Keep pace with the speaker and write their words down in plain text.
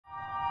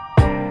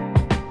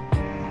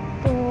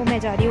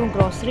जा रही हूँ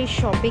ग्रॉसरी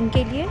शॉपिंग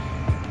के लिए।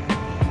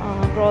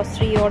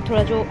 ग्रॉसरी और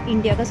थोड़ा जो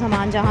इंडिया का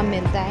सामान जहाँ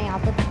मिलता है, यहाँ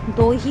पर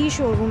 2 ही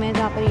शोरूम है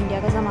जहाँ पर इंडिया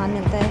का सामान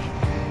मिलता है,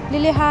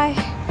 लिले हाई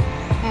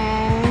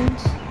एंड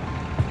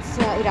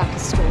इराकी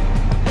स्टोर।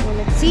 तो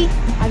लेट्स सी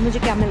आज मुझे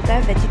क्या मिलता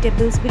है।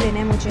 वेजिटेबल्स भी लेने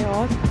हैं मुझे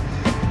और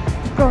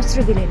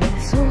ग्रॉसरी भी लेनी है।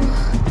 सो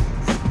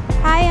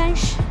हाय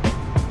अंश,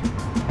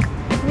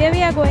 where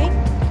we are going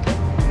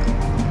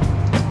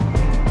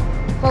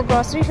for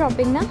grocery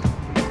shopping ना?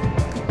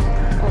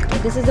 Okay,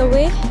 this is the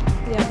way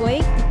we are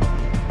going.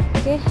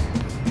 Okay,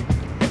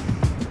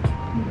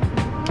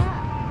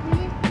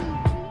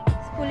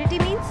 Polity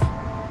means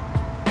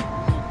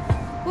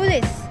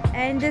police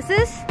and this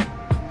is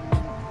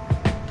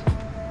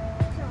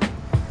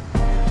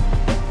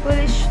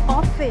police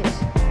office.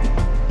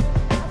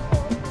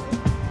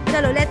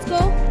 Chalo, let's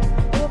go.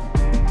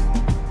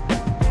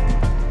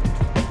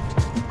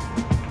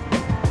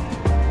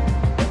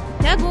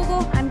 Yeah, go.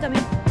 I'm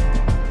coming.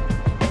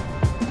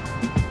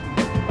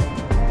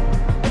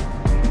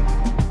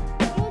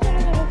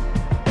 चलो.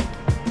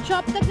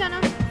 Shop तक जाना।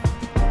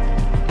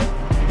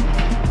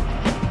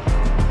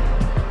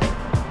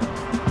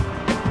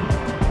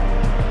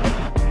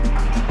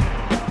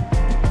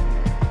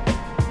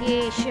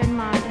 Asian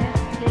mart है,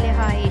 लिले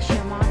high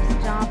Asian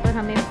mart, जहाँ पर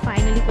हमें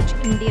finally कुछ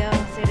India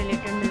से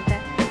रिलेटेड मिलता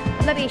है,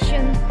 मतलब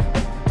एशियन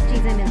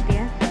चीज़ें मिलती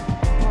हैं।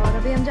 और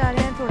अभी हम जा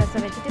रहे हैं थोड़ा सा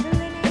वेजिटेबल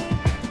लेने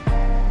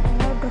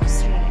और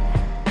grocery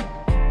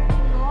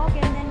log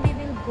and then we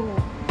will go.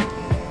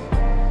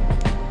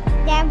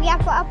 Then we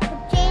have to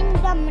change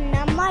the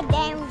number.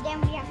 Then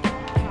we have to.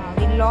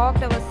 We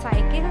locked our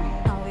cycle.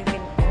 Now we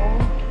will go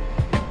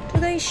to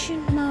the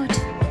Asian Mart.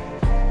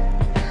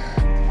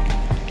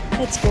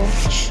 Let's go.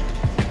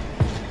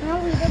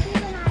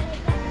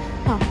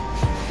 हाँ,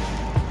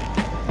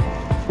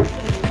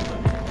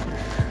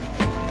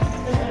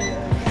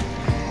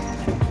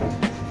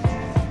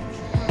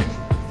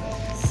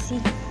 see,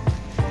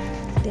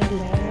 there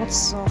are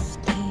lots of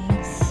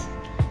things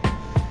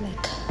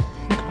like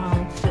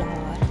ground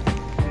floor,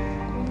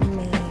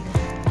 milk.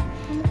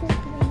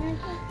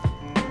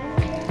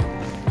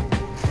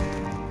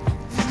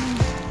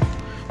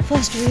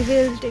 First we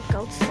will take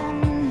out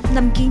some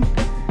namkeen.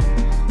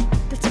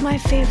 That's my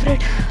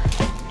favorite.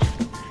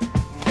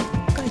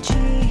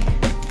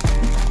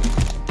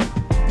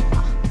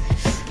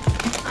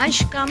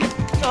 Ansh, come,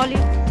 trolley.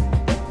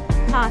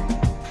 हाँ,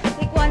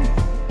 take one.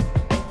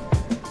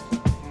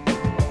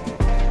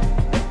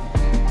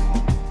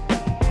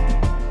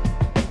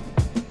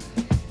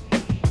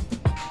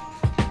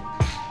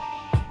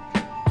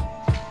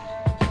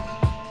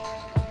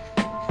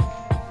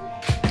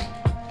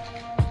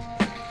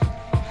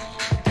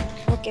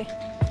 Okay,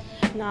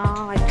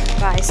 now I can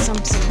buy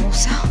some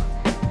samosa,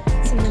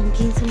 some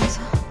namkeen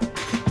samosa.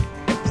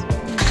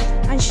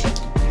 Ansh.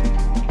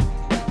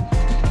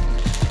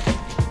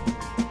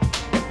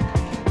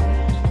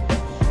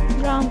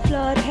 Ground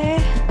floor है,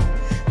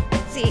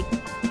 सी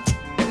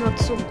not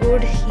so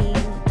good.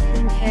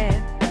 हींग है,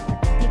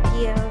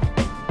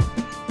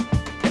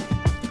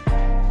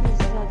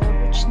 ज़्यादा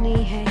कुछ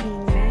नहीं है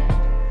हींग में।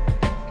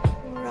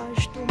 और आज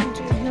तो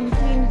मुझे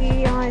नमकीन भी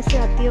यहाँ ऐसे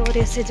आती है और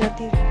ऐसे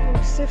जाती है।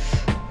 और सिर्फ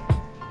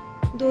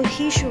 2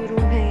 ही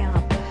शोरूम है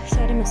यहाँ पर,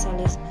 सारे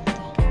मसाले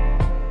मिलते हैं।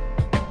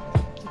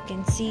 यू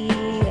कैन सी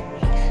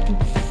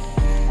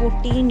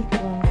 14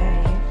 करोड़ का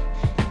है,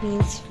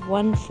 means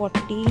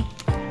 140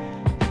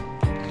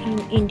 in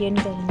Indian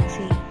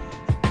currency.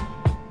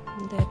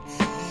 That's,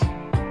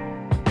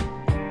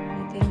 I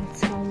think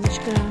it's how much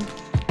gram?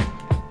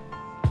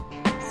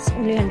 It's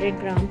only 100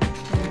 gram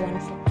and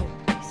 140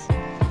 rupees.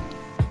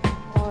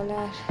 All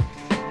are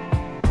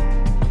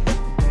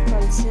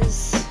pulses,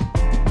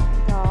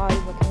 dal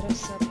वगैरह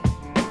सब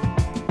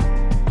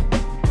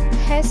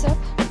है सब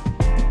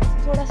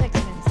थोड़ा सा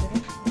एक्सपेंसिव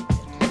है।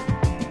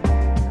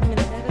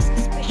 मिलता है बस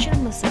स्पेशल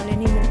मसाले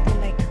नहीं मिलते,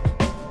 लाइक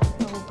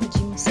पाव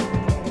भाजी मसाले।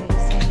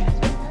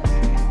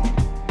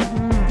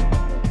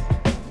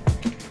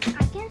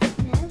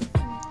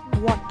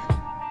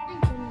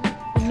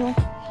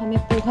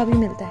 हमें पोहा भी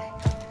मिलता है।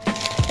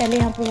 पहले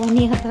यहाँ पोहा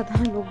नहीं आता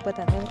था, लोग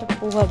बताते हैं, तो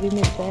पोहा भी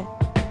मिलता है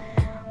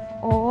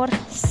और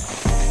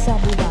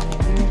साबूदाना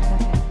भी मिलता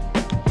है।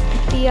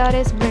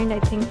 TRS brand, I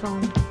think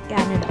from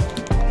Canada,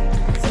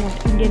 it's not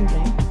Indian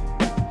brand.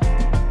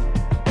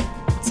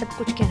 सब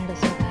कुछ कनाडा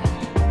से आता है।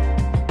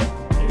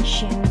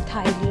 एशियन,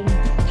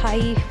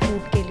 थाई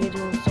फूड के लिए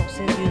जो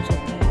सॉसेज यूज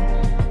होता है,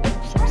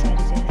 सब सारी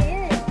चीज़ें।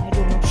 I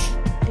don't know,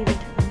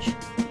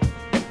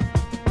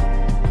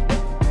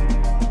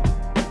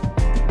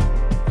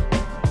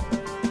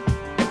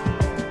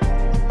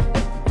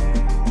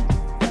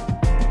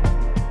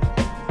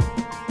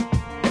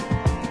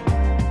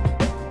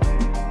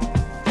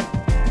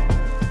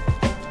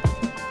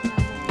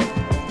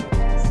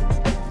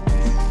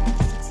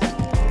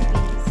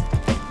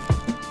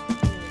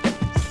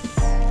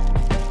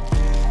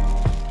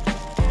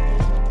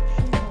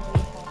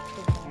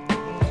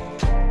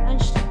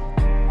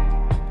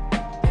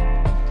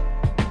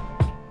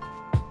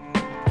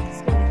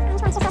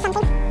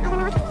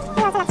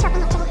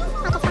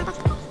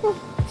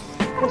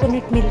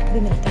 coconut milk भी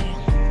मिलता है।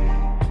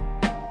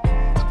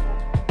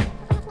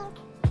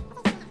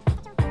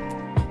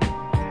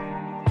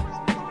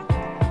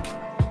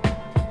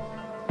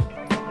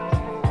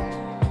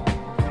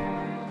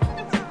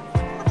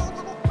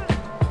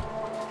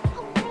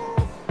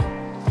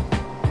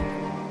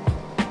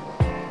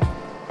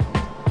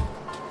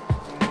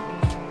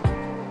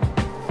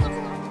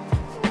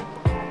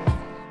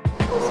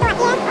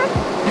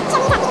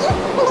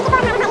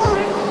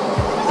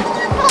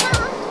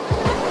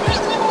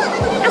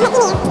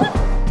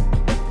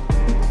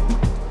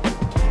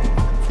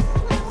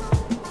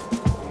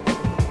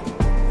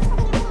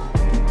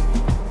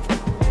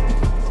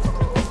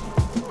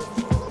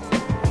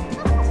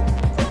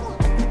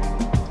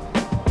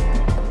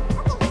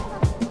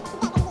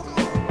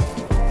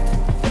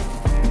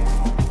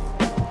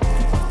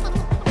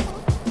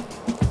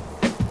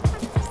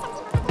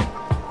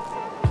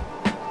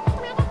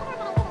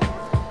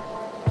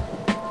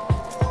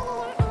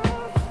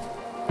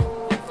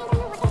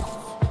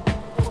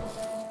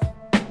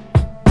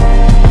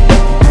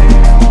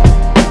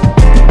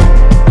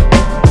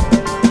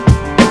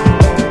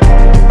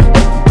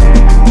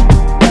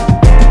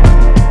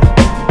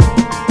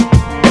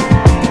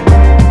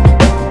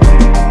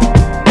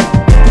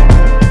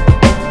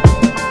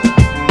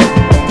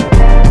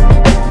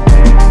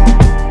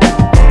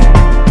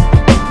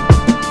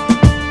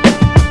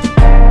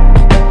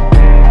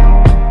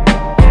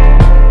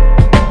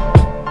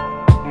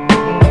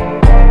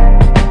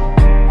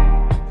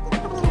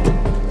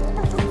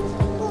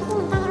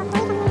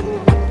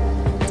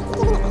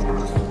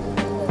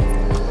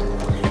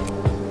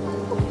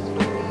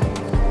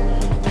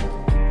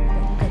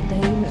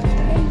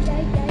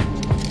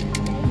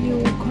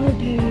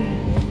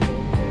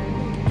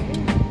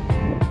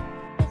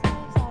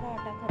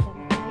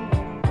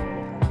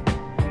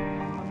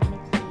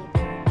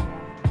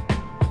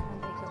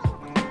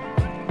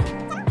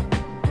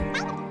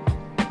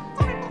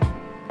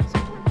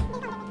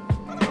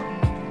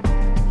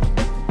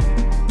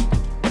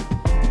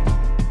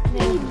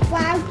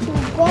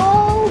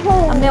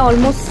 हमने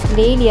ऑलमोस्ट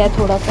ले लिया है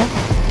थोड़ा सा।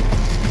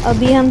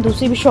 अभी हम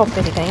दूसरी भी शॉप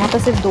पे दिखाएं। यहाँ पर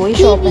सिर्फ 2 ही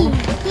शॉप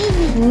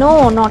हैं।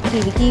 No not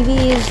kiwi, kiwi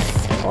is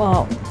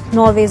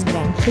Norway's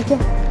brand, ठीक है।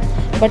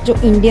 बट जो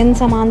इंडियन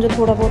सामान जो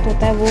थोड़ा बहुत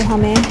होता है वो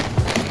हमें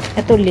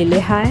या तो ले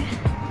है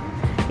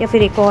या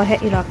फिर एक और है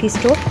इराकी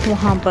स्टोर,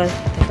 वहाँ पर।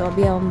 तो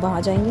अभी हम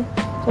वहाँ जाएंगे।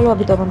 चलो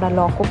अभी तो हम अपना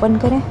लॉक ओपन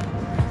करें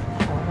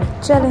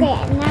और चलें।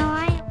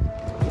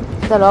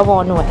 चलो अब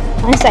ऑन हुआ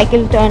है,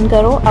 साइकिल टर्न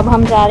करो। अब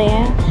हम जा रहे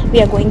हैं, we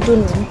are going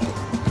to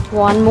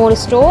one more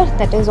store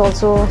that is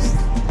also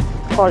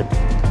called,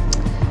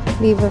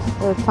 we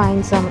will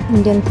find some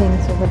Indian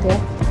things over there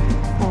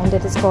and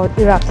it is called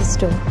Iraqi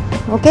store.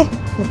 Okay,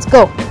 let's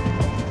go.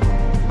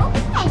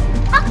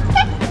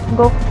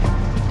 Go.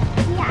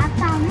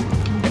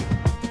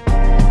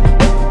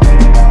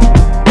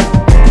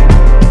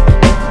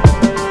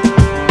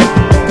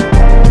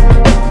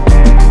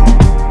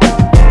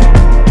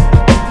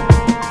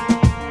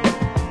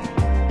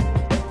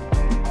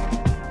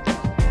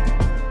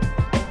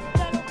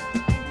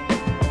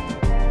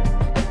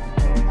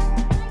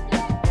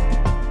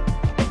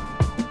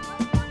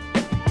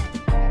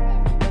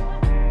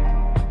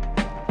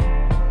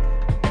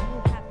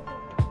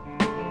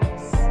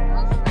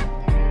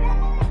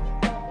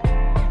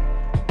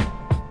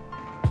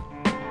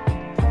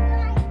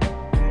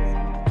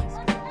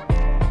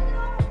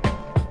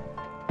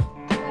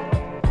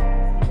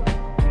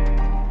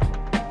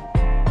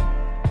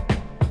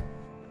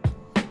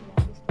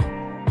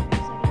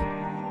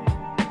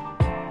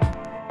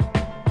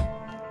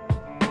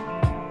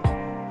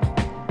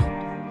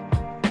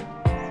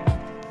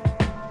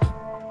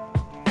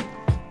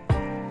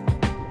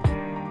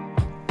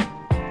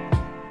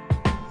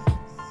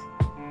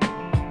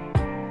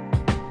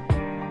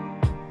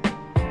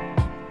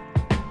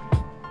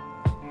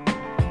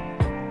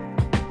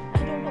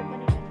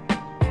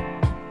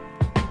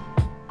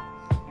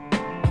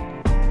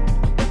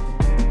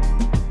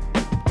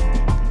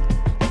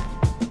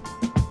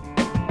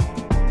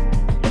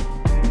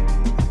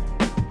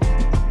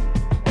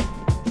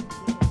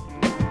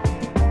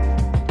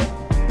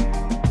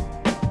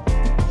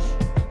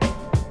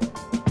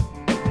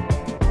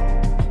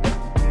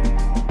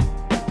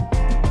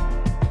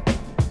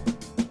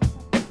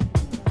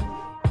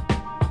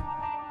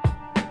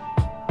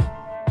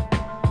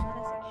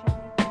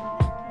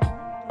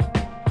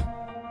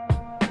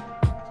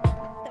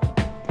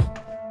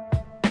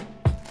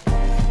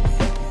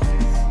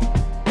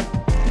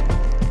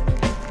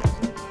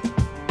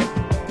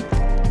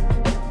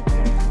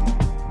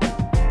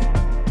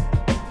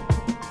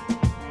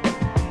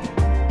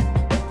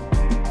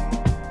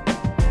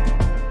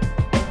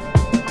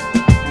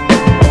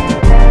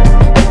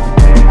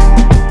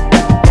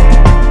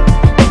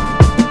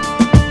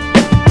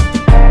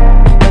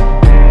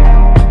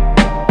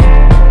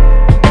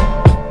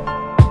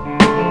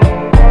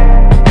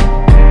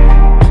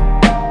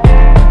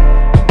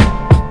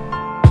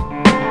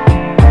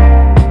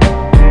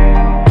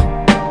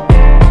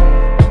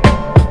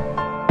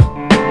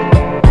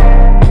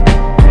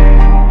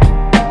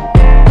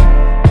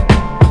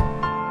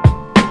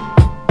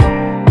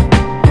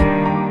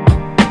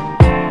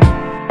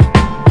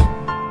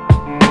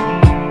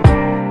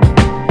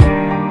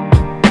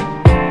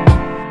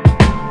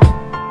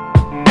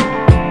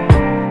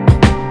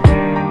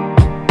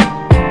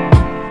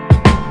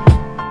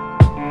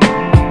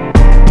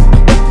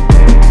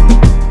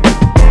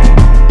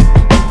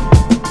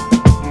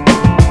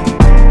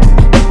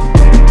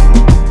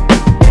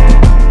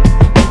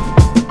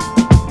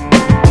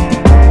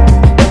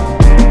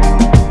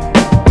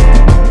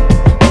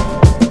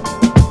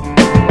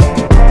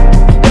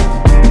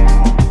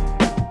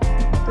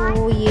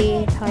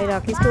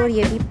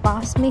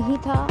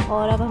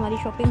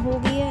 Shopping हो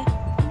गई